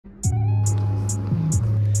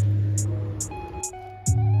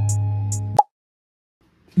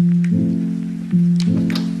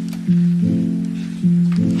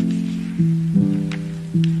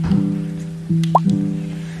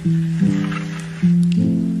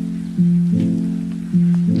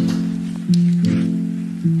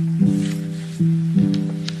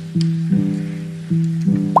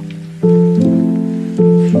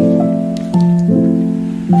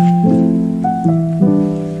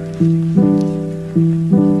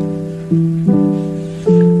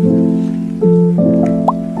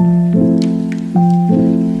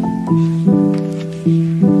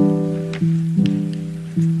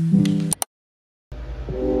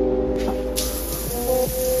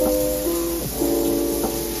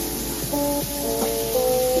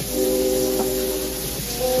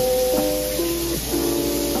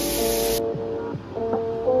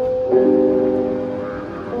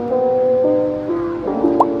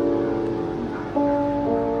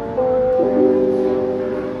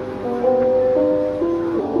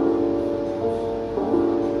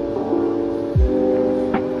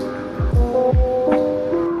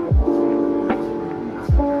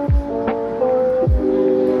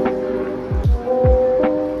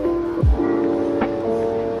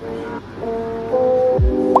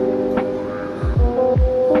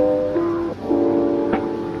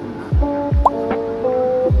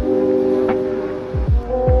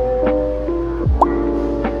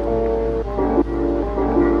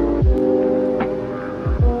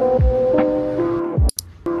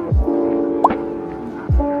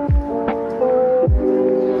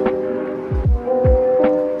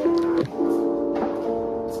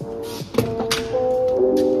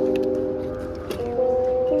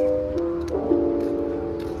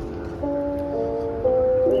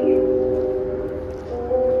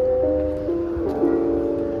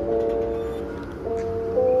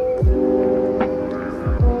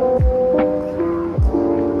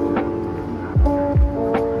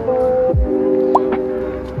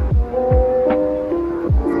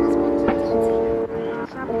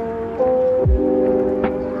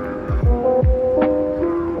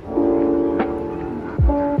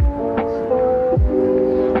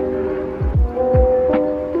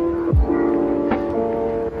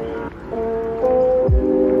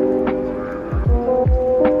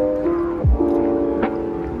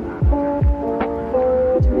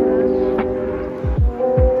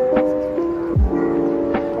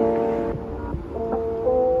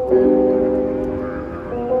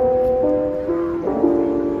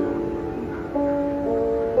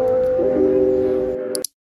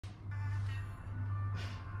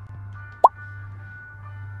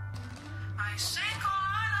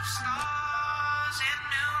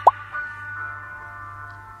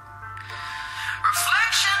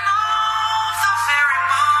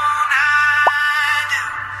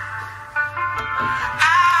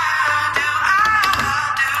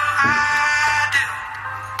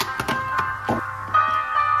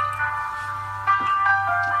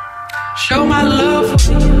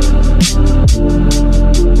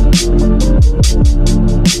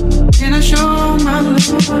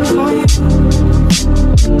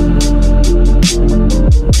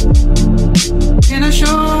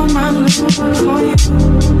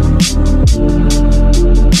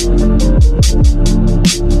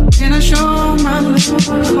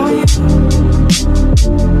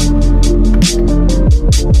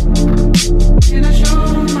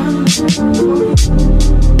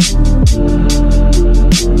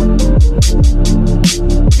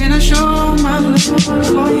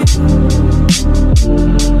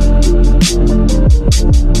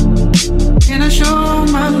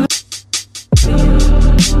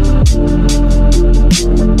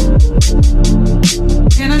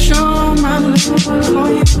Hi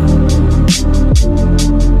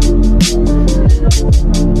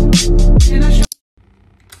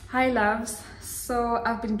loves, so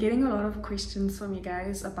I've been getting a lot of questions from you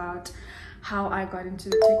guys about how I got into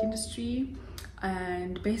the tech industry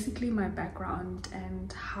and basically my background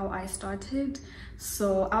and how I started.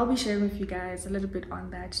 So I'll be sharing with you guys a little bit on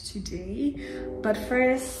that today, but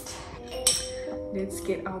first let's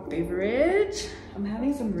get our beverage. I'm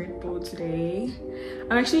having some Red Bull today.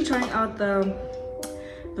 I'm actually trying out the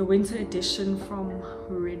winter edition from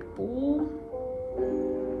Red Bull.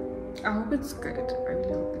 I hope it's good. I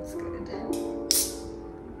really hope it's good.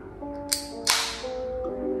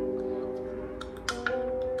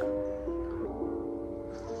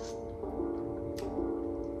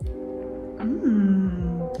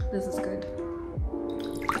 This is good.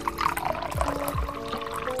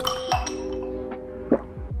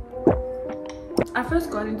 I first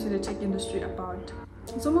got into the tech industry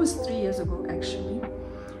it's almost 3 years ago actually,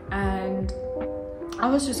 and I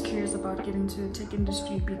was just curious about getting into the tech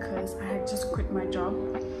industry because I had just quit my job.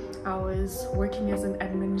 I was working as an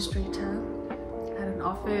administrator at an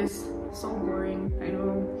office. So boring, I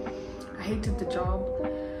know. I hated the job.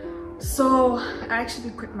 So I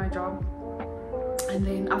actually quit my job, and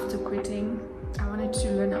then after quitting, I wanted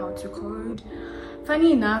to learn how to code.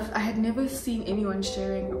 Funny enough, I had never seen anyone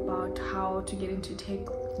sharing about how to get into tech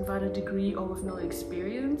without a degree or with no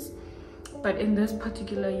experience. But in this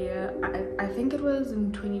particular year, I think it was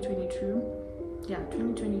in 2022. Yeah,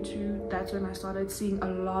 2022, that's when I started seeing a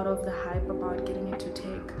lot of the hype about getting into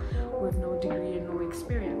tech with no degree and no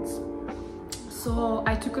experience. So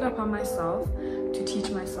I took it upon myself to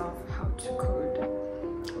teach myself how to code.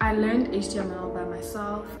 I learned HTML by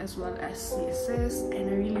myself as well as CSS, and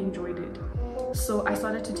I really enjoyed it. So I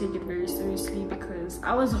started to take it very seriously because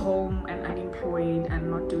I was home and unemployed and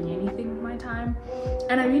not doing anything with my time,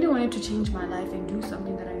 and I really wanted to change my life and do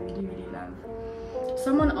something that I really love.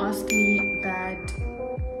 Someone asked me that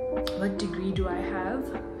what degree do I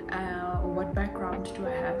have, what background do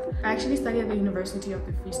I have. I actually studied at the University of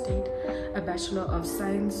the Free State, a Bachelor of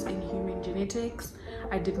Science in Human Genetics.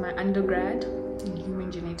 I did my undergrad in Human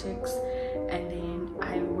Genetics, and then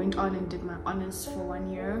I went on and did my honors for 1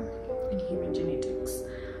 year in Human Genetics.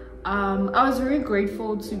 I was very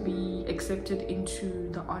grateful to be accepted into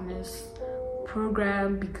the honors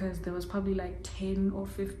program because there was probably like 10 or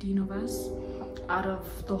 15 of us out of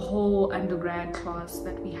the whole undergrad class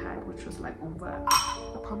that we had, which was like over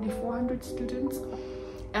probably 400 students.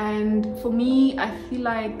 And for me, I feel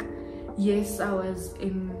like, yes, I was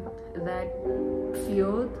in that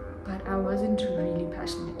field, but I wasn't really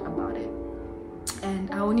passionate about it. And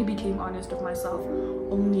I only became honest with myself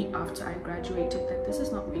only after I graduated that this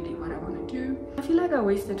is not really what I want to do. I feel like I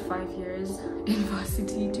wasted 5 years in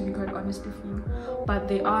varsity, to be quite honest with you, but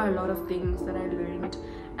there are a lot of things that I learned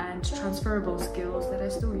and transferable skills that I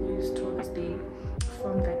still use to this day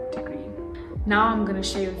from that degree. Now I'm going to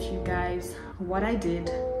share with you guys what I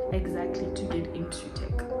did exactly to get into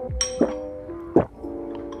tech.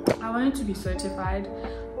 I wanted to be certified,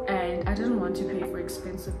 and I didn't want to pay for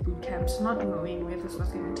expensive boot camps not knowing where this was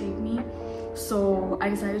going to take me. So I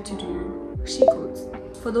decided to do SheCodes.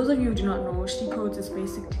 For those of you who do not know, SheCodes is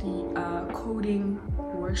basically a coding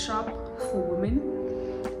workshop for women,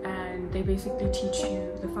 and they basically teach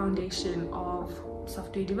you the foundation of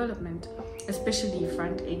software development, especially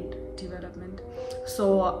front-end development.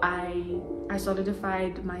 So I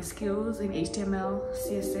solidified my skills in HTML,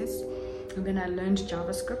 CSS, and then I learned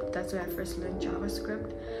JavaScript. That's where I first learned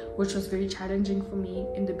JavaScript, which was very challenging for me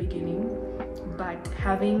in the beginning. But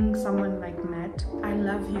having someone like Matt, I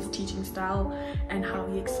love his teaching style and how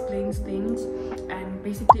he explains things, and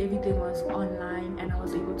basically everything was online and I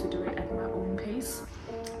was able to do it at my own pace.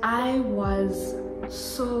 I was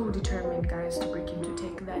so determined, guys, to break into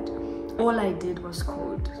tech that all I did was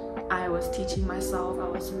code. I was teaching myself, I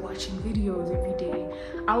was watching videos every day.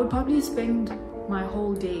 I would probably spend my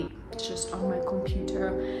whole day just on my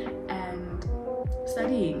computer and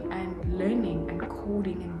studying and learning and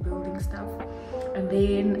coding and building stuff. And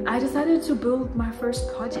then I decided to build my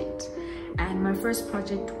first project, and my first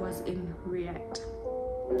project was in React.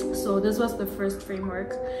 So this was the first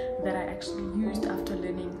framework that I actually used after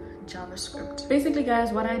learning JavaScript. Basically,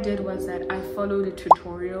 guys, what I did was that I followed a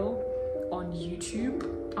tutorial on YouTube.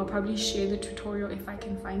 I'll probably share the tutorial if I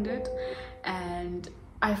can find it, and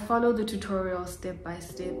I followed the tutorial step by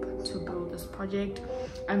step to build this project.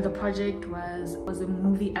 And the project was a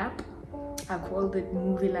movie app. I called it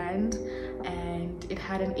Movie Land, and it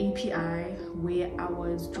had an API where I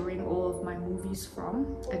was drawing all of my movies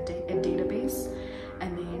from a database.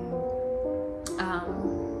 And then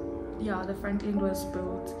yeah, the front end was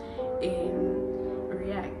built in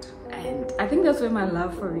React. And I think that's where my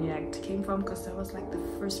love for React came from, because that was like the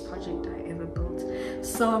first project I ever built.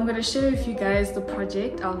 So I'm going to share with you guys the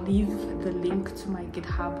project. I'll leave the link to my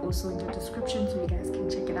GitHub also in the description so you guys can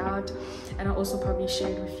check it out, and I'll also probably share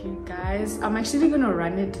it with you guys. I'm actually going to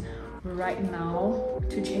run it right now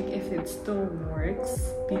to check if it still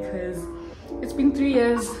works, because it's been 3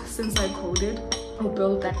 years since I coded or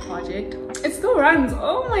built that project. It still runs.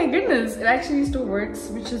 Oh my goodness, it actually still works,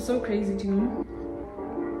 which is so crazy to me.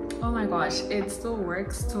 Oh my gosh, it still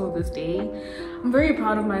works till this day. I'm very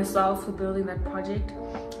proud of myself for building that project.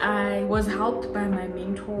 I was helped by my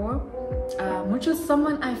mentor, which was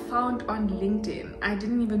someone I found on LinkedIn. I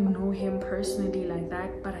didn't even know him personally like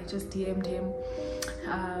that, but I just DM'd him.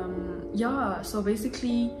 Yeah, so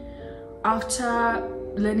basically after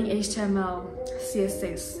learning HTML,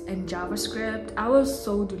 CSS and JavaScript, I was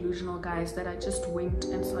so delusional, guys, that I just went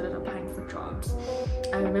and started applying for jobs.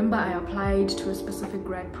 I remember I applied to a specific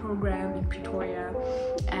grad program in Pretoria,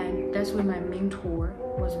 and that's where my mentor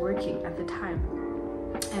was working at the time.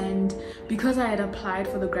 And because I had applied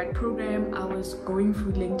for the grad program, I was going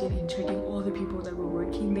through LinkedIn and checking all the people that were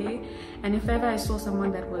working there. And if ever I saw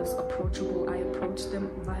someone that was approachable, I approached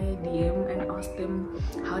them via DM and asked them,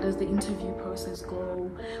 how does the interview process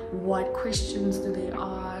go? What questions do they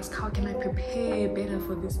ask? How can I prepare better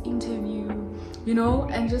for this interview? You know,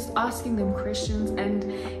 and just asking them questions. And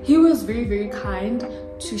he was very, very kind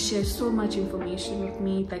to share so much information with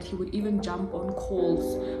me that he would even jump on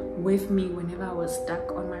calls with me whenever I was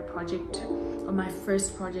stuck on my project, on my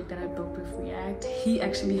first project that I built with React. He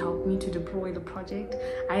actually helped me to deploy the project.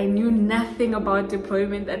 I knew nothing about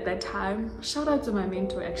deployment at that time. Shout out to my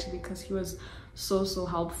mentor actually, because he was so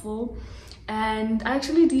helpful. And I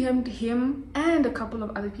actually DM'd him and a couple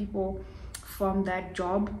of other people from that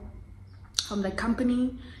job, from that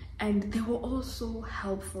company, and they were all so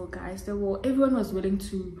helpful, guys. Everyone was willing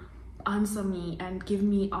to answer me and give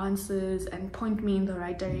me answers and point me in the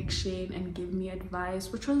right direction and give me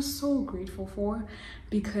advice, which I was so grateful for,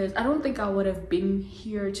 because I don't think I would have been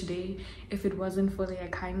here today if it wasn't for their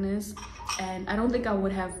kindness. And I don't think I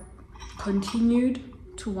would have continued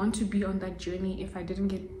to want to be on that journey if I didn't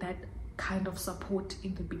get that kind of support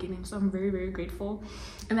in the beginning. So I'm very, very grateful.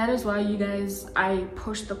 And that is why, you guys, I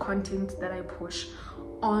push the content that I push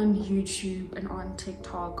on YouTube and on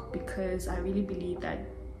TikTok, because I really believe that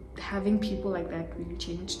having people like that really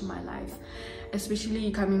changed my life,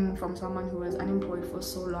 especially coming from someone who was unemployed for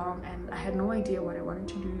so long and I had no idea what I wanted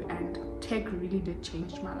to do, and tech really did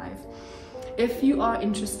change my life. If you are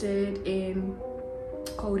interested in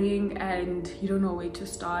coding and you don't know where to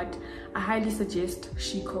start, I highly suggest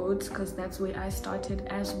SheCodes, because that's where I started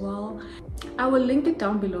as well. I will link it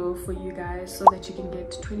down below for you guys so that you can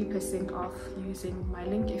get 20% off using my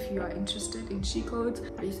link if you are interested in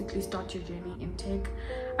SheCodes. Basically start your journey in tech.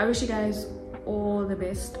 I wish you guys all the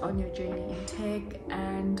best on your journey in tech,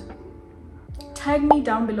 and tag me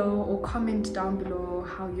down below or comment down below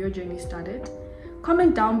how your journey started.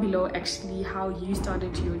 Comment down below actually how you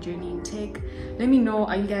started your journey in tech. Let me know,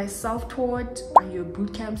 are you guys self-taught? Are you a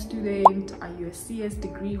bootcamp student? Are you a CS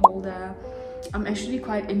degree holder? I'm actually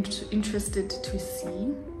quite interested to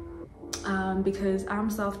see, because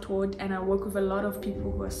I'm self-taught and I work with a lot of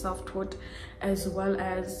people who are self-taught as well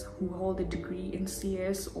as who hold a degree in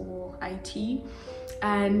CS or IT.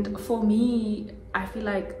 And for me, I feel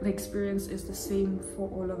like the experience is the same for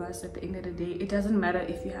all of us at the end of the day. It doesn't matter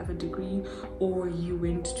if you have a degree or you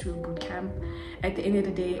went to a bootcamp. At the end of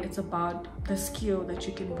the day, it's about the skill that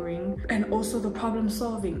you can bring and also the problem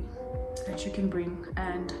solving that you can bring.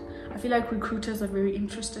 And I feel like recruiters are very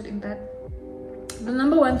interested in that. The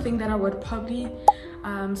number one thing that I would probably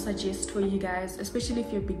suggest for you guys, especially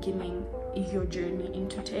if you're beginning your journey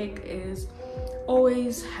into tech, is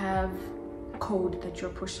always have code that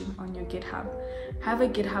you're pushing on your GitHub. Have a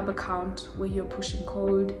GitHub account where you're pushing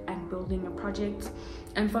code and building a project,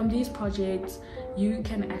 and from these projects you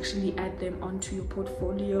can actually add them onto your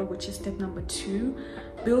portfolio, which is step number 2.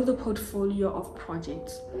 Build a portfolio of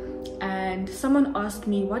projects. And someone asked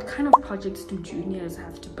me, what kind of projects do juniors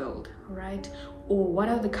have to build, right? Or what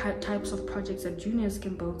are the types of projects that juniors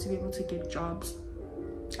can build to be able to get jobs?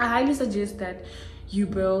 I highly suggest that you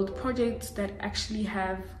build projects that actually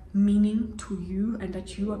have meaning to you and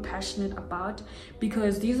that you are passionate about,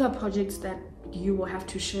 because these are projects that you will have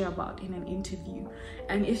to share about in an interview.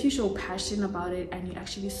 And if you show passion about it and you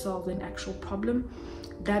actually solve an actual problem,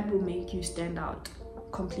 that will make you stand out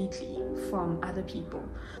completely from other people.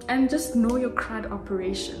 And just know your CRUD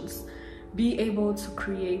operations. Be able to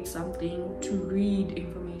create something, to read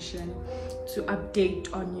information permission to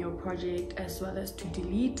update on your project as well as to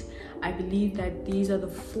delete. I believe that these are the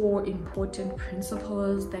 4 important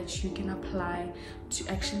principles that you can apply to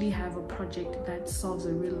actually have a project that solves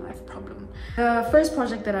a real life problem. The first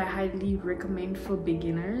project that I highly recommend for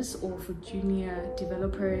beginners or for junior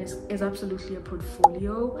developers is absolutely a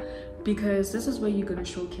portfolio, because this is where you're going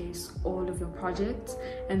to showcase all of your projects,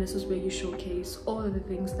 and this is where you showcase all of the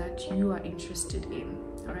things that you are interested in.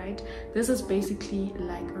 All right, this is basically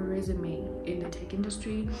like a resume in the tech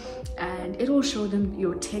industry, and it will show them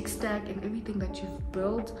your tech stack and everything that you've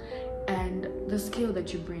built and the skill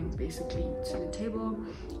that you bring basically to the table.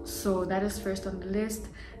 So that is first on the list.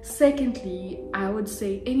 Secondly, I would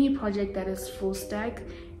say any project that is full stack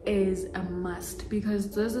is a must, because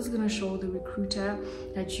this is going to show the recruiter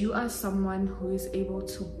that you are someone who is able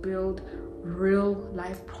to build real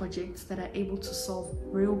life projects that are able to solve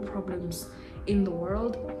real problems in the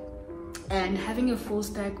world. And having a full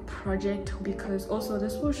stack project, because also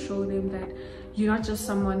this will show them that you're not just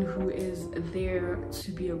someone who is there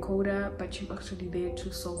to be a coder, but you're actually there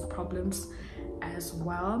to solve problems as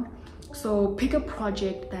well. So pick a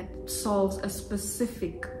project that solves a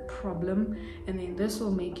specific problem, and then this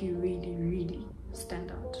will make you really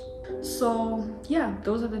stand out. So yeah,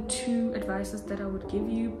 those are the 2 advices that I would give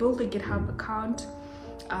you. Build a GitHub account,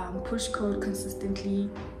 push code consistently,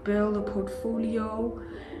 build a portfolio,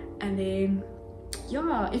 and then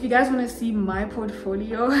yeah, if you guys want to see my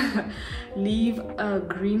portfolio, leave a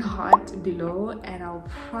green heart below and I'll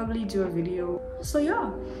probably do a video. So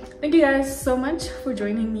yeah, thank you guys so much for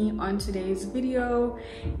joining me on today's video.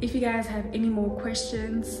 If you guys have any more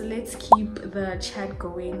questions, let's keep the chat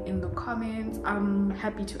going in the comments. I'm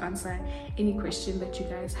happy to answer any question that you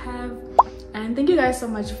guys have. And thank you guys so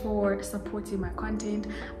much for supporting my content.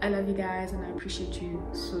 I love you guys and I appreciate you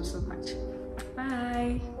so much.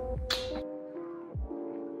 Bye.